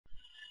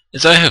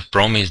As I have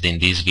promised in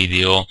this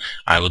video,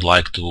 I would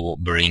like to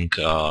bring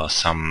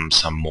some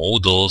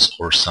models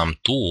or some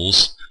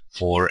tools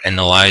for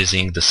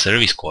analyzing the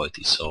service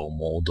quality. So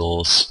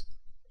models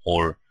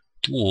or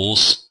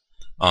tools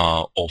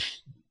of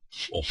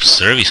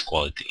service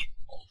quality.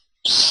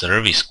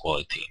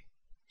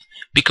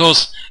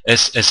 Because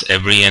as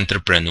every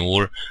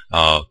entrepreneur,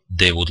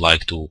 they would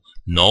like to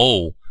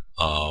know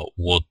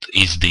what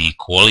is the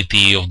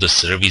quality of the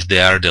service they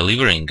are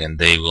delivering, and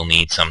they will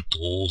need some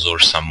tools or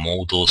some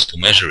models to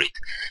measure it.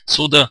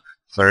 So the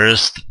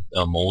first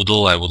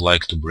model I would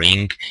like to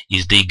bring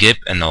is the gap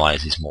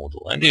analysis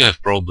model, and you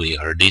have probably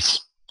heard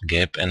this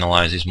gap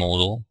analysis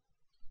model.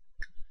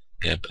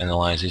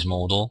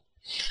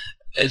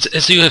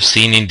 As you have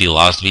seen in the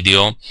last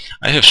video,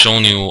 I have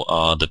shown you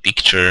the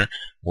picture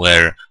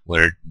where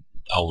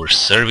our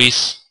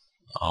service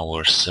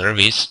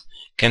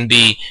can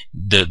be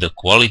the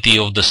quality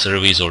of the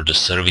service, or the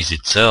service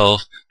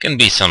itself can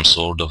be some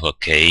sort of a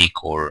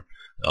cake or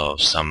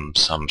some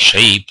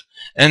shape,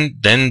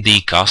 and then the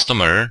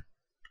customer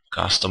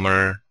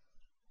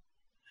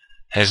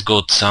has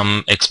got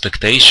some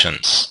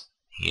expectations.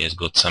 He has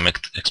got some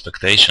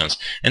expectations,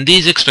 and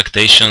these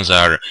expectations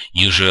are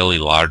usually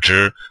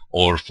larger,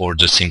 or for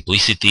the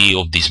simplicity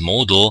of this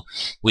model,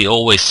 we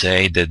always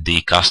say that the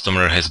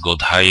customer has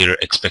got higher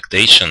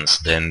expectations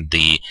than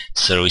the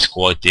service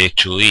quality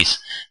actually is.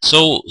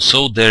 So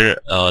there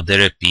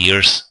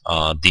appears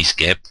this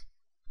gap,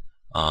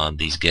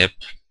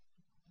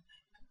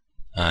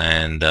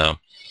 and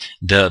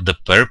the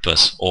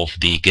purpose of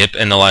the gap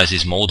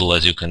analysis model,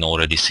 as you can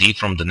already see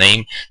from the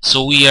name.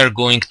 So we are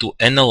going to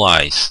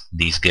analyze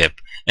this gap,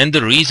 and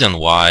the reason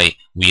why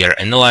we are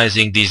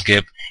analyzing this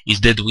gap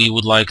is that we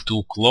would like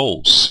to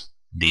close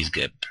this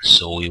gap.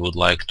 So we would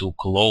like to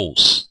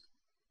close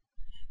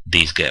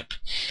this gap.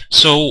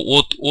 So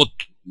what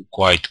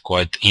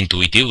quite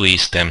intuitively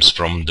stems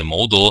from the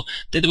model,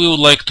 that we would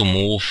like to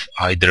move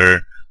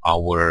either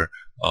our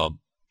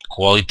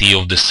quality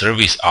of the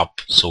service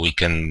up, so we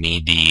can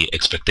meet the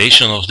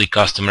expectation of the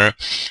customer,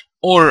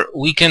 or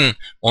we can,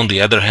 on the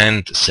other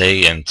hand,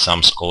 say, and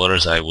some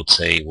scholars I would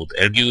say would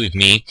argue with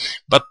me,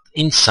 but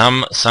in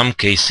some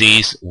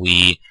cases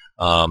we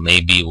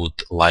maybe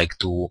would like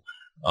to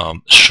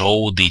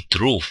show the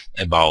truth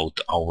about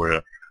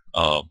our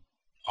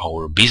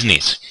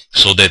business,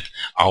 so that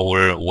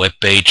our web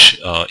page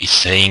is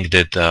saying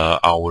that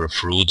our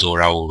fruits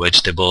or our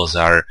vegetables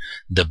are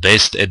the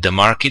best at the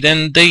market,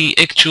 and they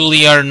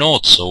actually are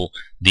not. So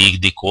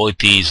the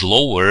quality is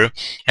lower,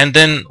 and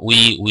then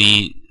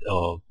we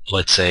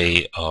let's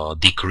say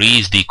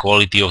decrease the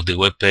quality of the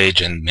web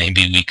page, and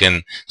maybe we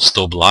can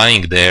stop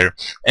lying there,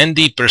 and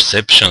the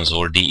perceptions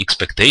or the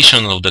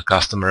expectation of the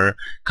customer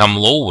come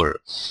lower.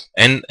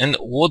 And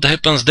what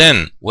happens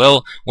then?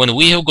 Well, when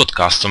we have got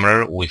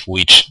customer with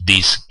which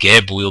this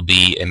gap will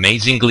be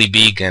amazingly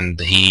big, and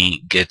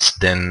he gets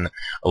then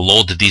a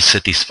lot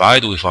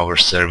dissatisfied with our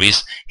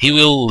service, he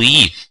will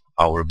leave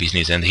our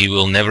business and he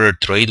will never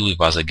trade with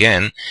us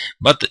again.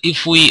 But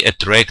if we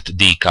attract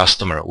the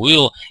customer,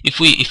 if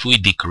we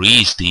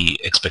decrease the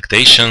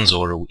expectations,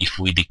 or if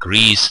we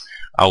decrease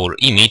our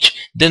image,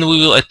 then we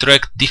will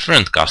attract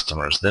different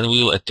customers. Then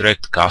we will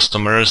attract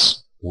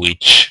customers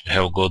which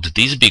have got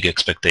these big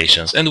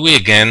expectations, and we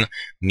again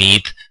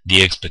meet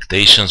the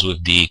expectations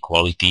with the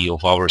quality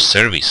of our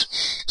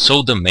service.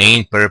 So the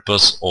main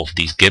purpose of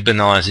this gap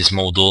analysis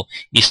model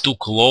is to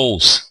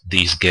close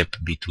this gap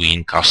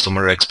between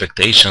customer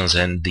expectations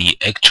and the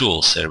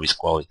actual service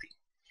quality.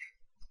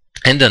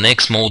 And the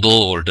next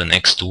model, or the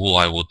next tool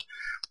I would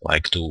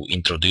like to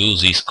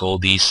introduce, is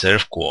called the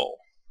SERVQUAL.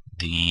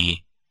 The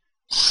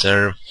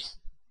SERVQUAL.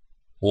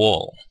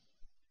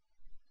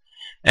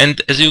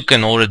 And as you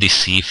can already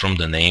see from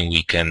the name,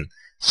 we can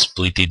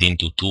split it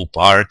into two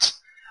parts,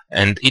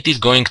 and it is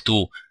going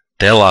to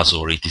tell us,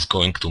 or it is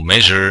going to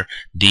measure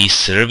the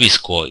service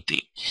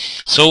quality.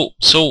 So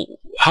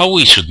how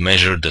we should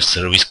measure the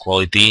service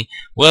quality?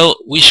 Well,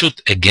 we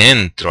should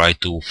again try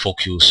to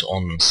focus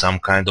on some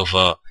kind of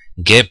a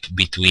gap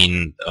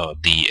between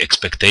the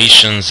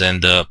expectations and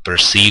the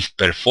perceived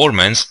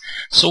performance.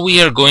 So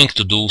we are going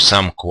to do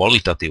some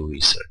qualitative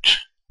research.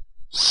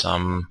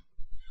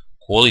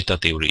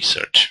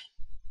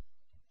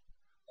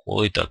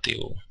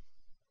 Qualitative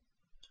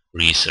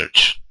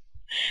research.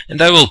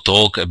 And I will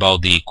talk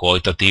about the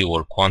qualitative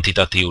or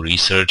quantitative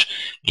research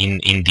in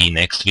the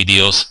next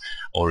videos,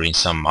 or in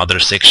some other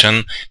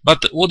section.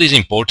 But what is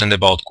important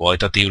about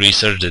qualitative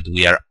research, that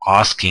we are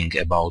asking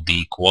about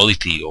the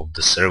quality of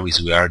the service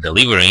we are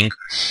delivering.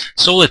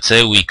 So let's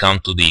say we come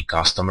to the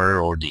customer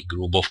or the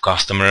group of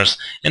customers,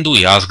 and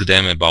we ask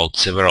them about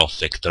several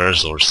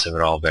factors or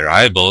several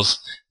variables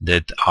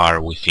that are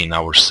within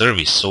our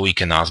service. So we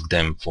can ask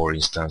them, for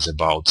instance,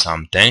 about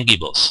some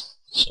tangibles.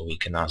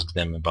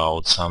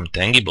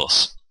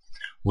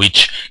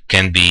 Which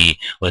can be,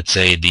 let's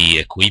say, the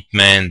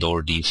equipment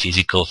or the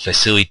physical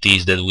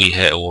facilities that we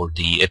have, or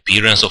the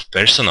appearance of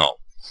personnel.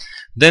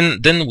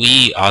 Then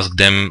we ask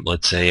them,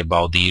 let's say,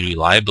 about the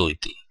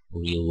reliability.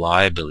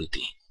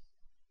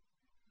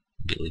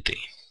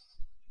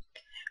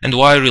 And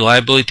why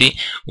reliability?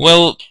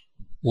 Well,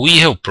 we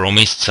have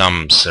promised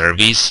some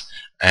service,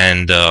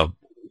 and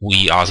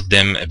we ask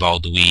them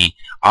about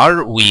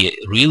are we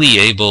really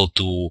able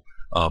to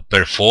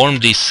perform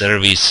this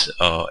service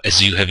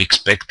as you have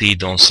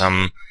expected on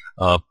some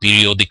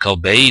periodical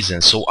base,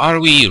 and so are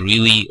we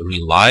really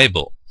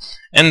reliable?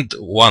 And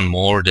one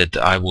more that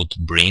I would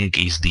bring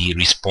is the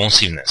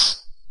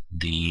responsiveness.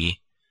 The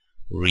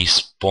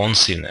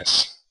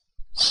responsiveness.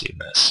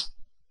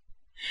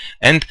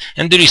 And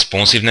the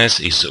responsiveness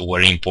is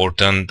very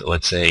important,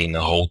 let's say, in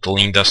the hotel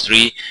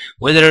industry,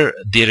 whether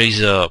there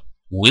is a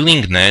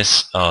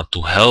willingness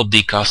to help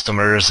the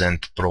customers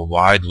and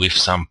provide with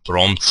some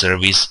prompt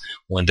service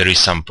when there is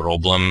some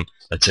problem.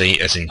 Let's say,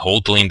 as in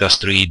hotel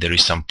industry, there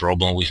is some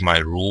problem with my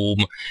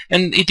room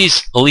and it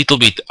is a little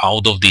bit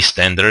out of the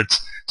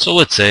standards. So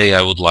let's say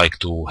I would like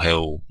to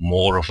have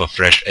more of a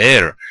fresh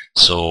air,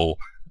 so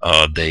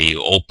they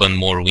open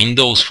more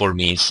windows for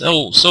me.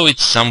 So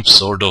it's some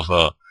sort of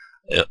a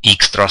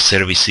extra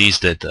services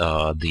that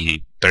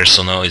the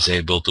personnel is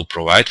able to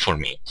provide for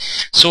me.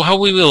 So how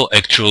we will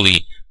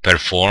actually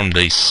perform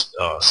this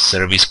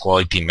service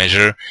quality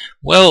measure?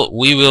 Well,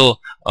 we will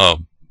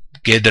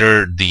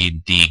gather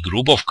the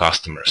group of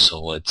customers.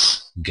 So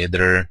let's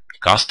gather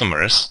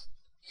customers,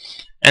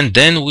 and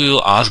then we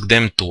will ask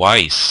them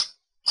twice.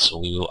 So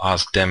we will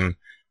ask them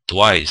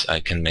twice.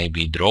 I can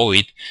maybe draw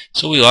it.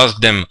 So we'll ask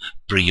them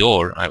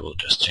prior. I will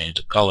just change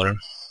the color.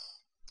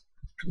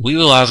 We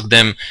will ask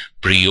them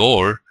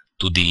prior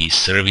to the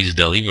service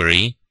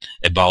delivery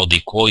about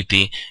the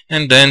quality,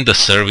 and then the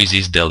service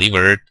is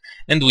delivered,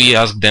 and we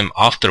ask them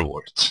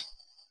afterwards.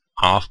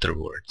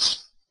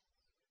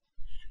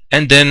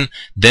 And then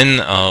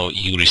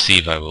you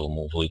receive, I will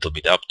move a little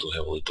bit up to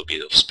have a little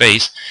bit of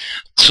space.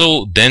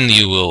 So then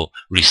you will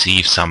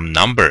receive some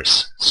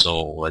numbers.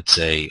 So let's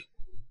say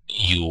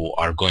you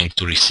are going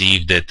to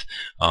receive that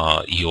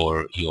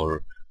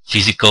your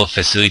physical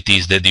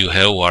facilities that you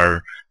have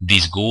are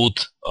this good,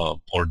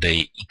 or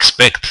they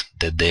expect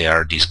that they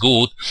are this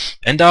good,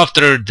 and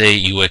after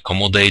you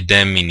accommodate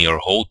them in your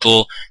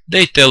hotel,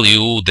 they tell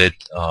you that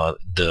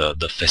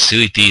the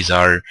facilities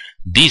are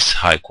this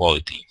high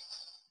quality.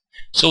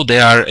 So they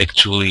are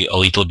actually a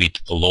little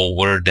bit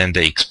lower than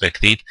they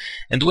expected.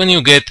 And when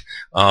you get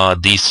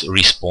this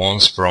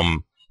response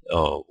from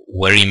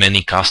very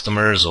many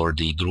customers or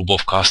the group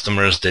of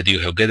customers that you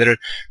have gathered,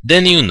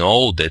 then you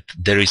know that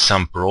there is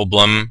some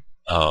problem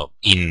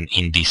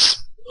in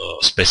this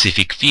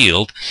specific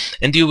field,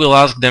 and you will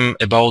ask them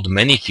about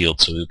many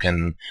fields. So you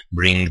can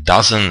bring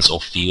dozens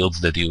of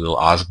fields that you will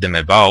ask them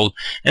about,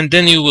 and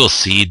then you will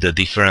see the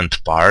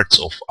different parts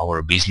of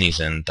our business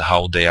and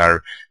how they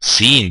are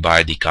seen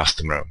by the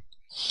customer.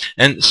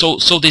 And so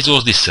this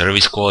was the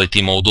service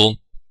quality model,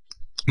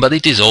 but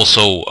it is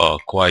also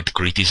quite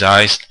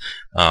criticized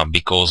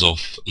because of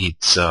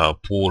its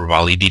poor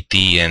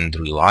validity and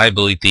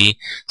reliability.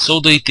 So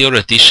the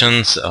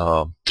theoreticians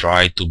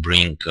try to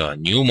bring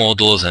new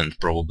models, and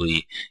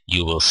probably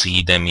you will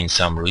see them in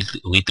some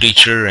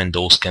literature, and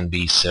those can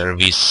be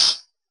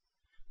service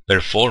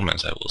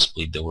performance. I will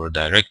split the word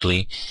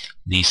directly.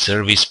 The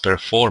service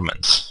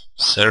performance,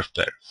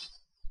 SERVQUAL.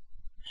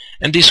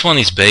 And this one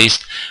is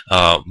based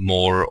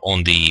more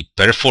on the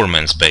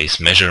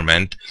performance-based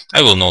measurement.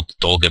 I will not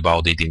talk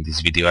about it in this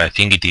video. I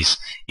think it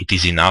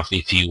is enough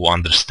if you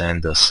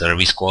understand the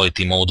service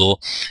quality model.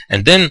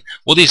 And then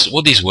what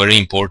is very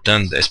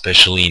important,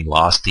 especially in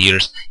last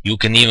years, you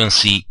can even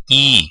see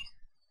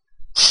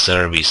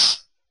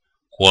service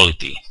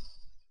quality.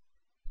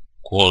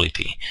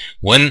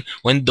 When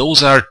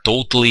those are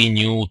totally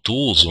new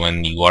tools,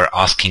 when you are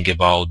asking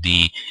about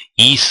the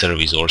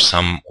e-service or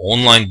some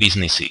online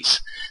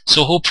businesses.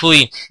 So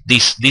hopefully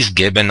this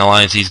gap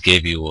analysis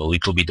gave you a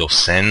little bit of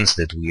sense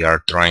that we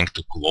are trying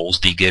to close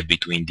the gap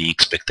between the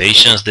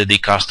expectations that the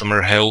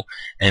customer have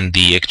and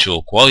the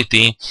actual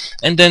quality,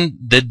 and then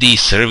that the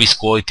service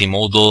quality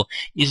model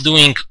is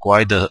doing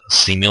quite a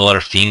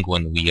similar thing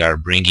when we are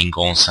bringing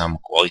on some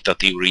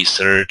qualitative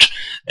research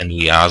and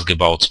we ask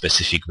about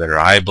specific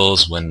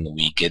variables, when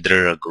we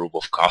gather a group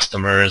of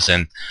customers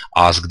and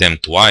ask them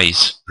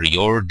twice,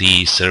 prior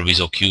the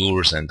service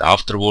occurs and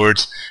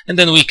afterwards, and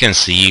then we can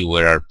see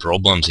where are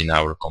problems in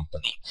our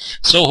company.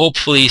 So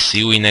hopefully see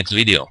you in next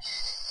video.